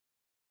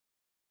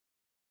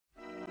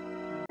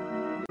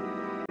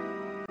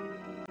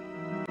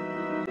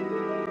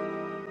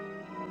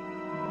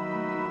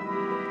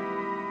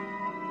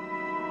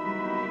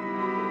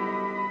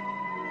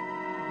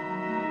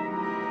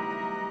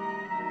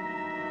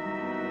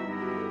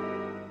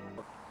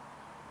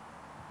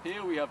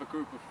Here we have a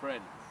group of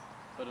friends,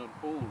 but not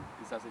all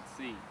is as it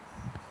seems.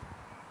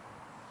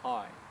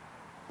 Hi.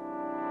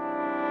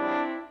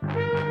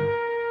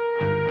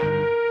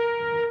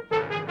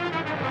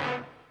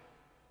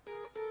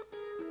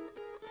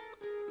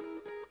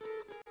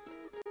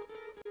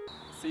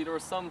 See, there are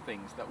some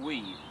things that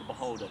we, the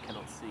beholder,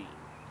 cannot see.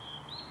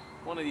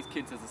 One of these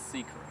kids has a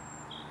secret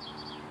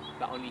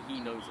that only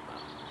he knows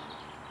about.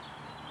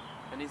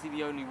 And is he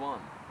the only one?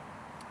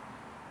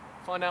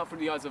 Find out through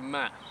the eyes of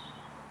Matt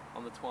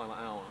on the Twilight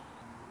Hour.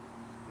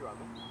 You right,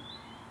 mate?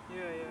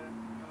 Yeah,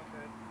 I'm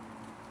okay.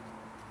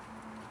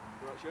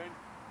 You right, Shane?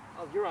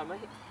 Oh, you're right,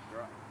 mate. You're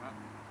right,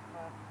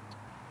 Matt.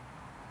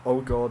 Oh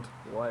God,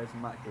 why is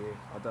Matt here?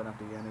 I don't have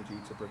the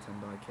energy to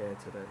pretend I care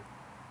today.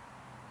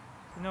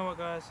 You know what,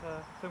 guys?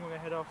 I think we're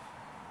gonna head off.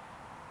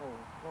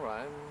 Oh,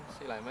 alright.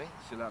 See you later, mate.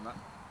 See you later, Matt.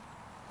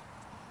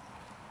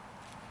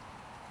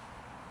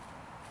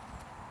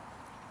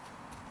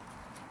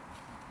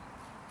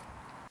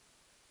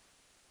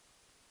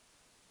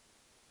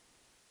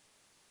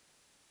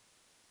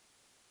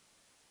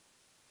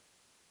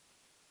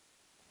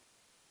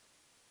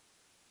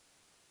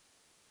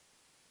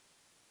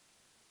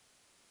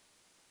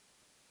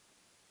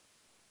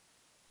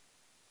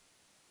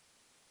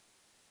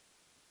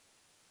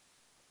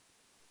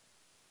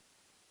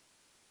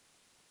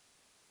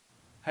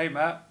 Hey,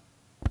 Matt.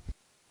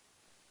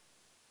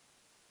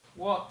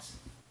 What?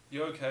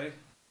 You okay?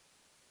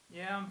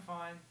 Yeah, I'm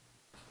fine.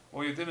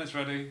 Well, your dinner's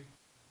ready.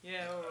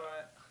 Yeah,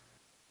 alright.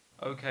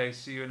 Okay,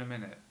 see you in a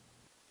minute.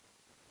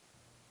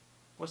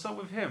 What's up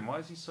with him? Why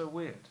is he so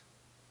weird?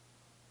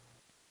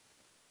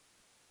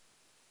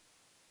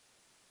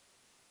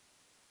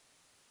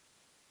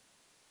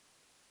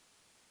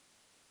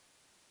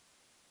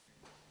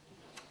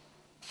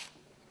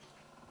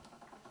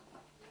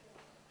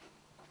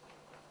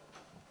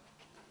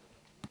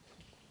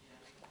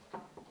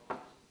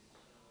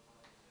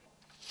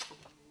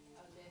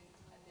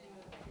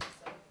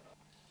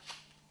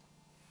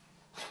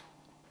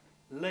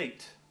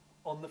 Late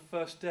on the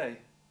first day.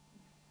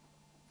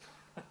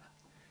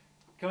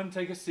 Come and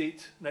take a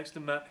seat next to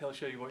Matt. He'll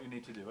show you what you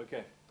need to do.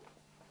 Okay.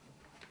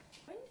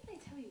 When did they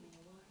tell you when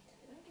you arrived?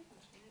 They don't give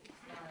much notice.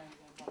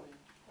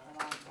 And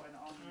I was putting it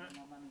on with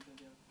my manager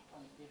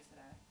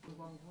yesterday.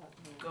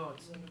 God.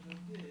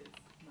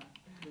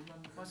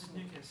 Why is this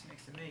nucleus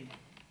next to me?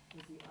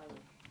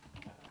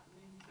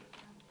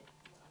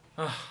 I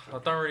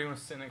don't really want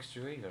to sit next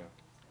to you either.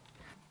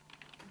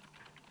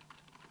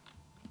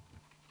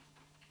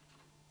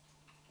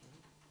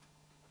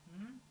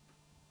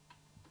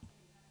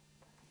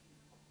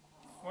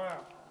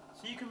 Wow.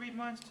 So you can read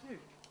minds too?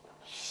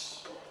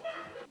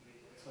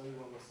 Tell me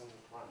when we're on the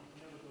plan.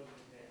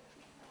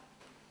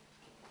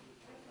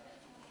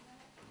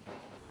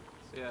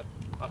 So yeah,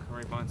 I can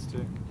read minds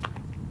too.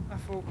 I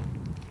thought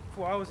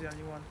I was the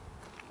only one.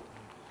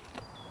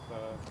 So,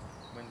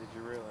 when did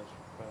you realise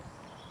you first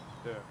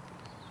do it?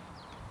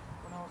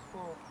 When I was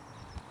 4.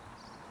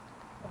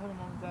 I heard my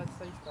mum and dad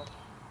say stuff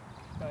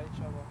about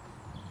each other.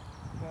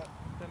 But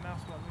their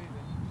mouths weren't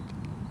moving.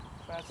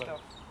 Bad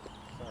stuff.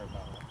 Sorry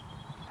about that.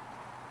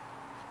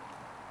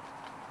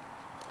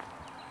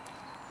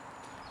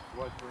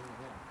 Why'd you bring me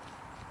here?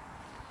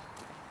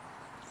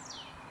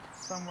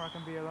 Somewhere I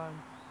can be alone.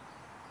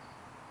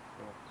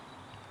 Sure.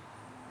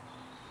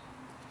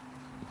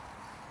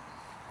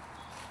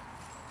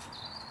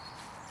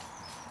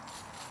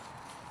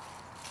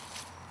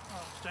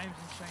 Oh, it's James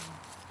and Shane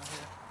are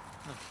here.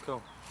 Oh,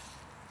 cool.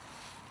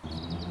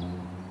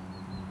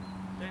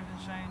 James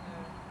and Shane,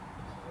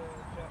 this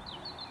is Jack.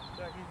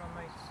 Jack, he's my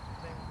mate.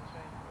 James and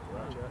Shane.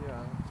 Right,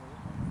 yeah.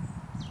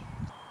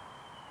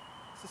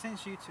 So since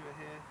you two are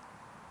here,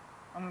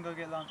 I'm gonna go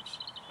get lunch.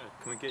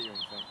 Can we get you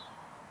anything?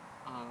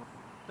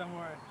 Don't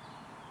worry,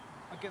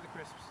 I'll get the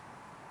crisps.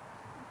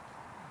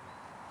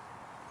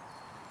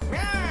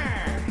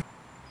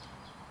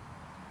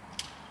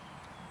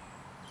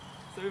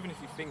 So even if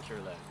you think you're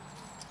alone,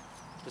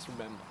 just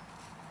remember,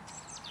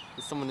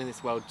 there's someone in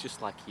this world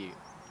just like you,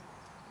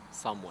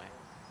 somewhere.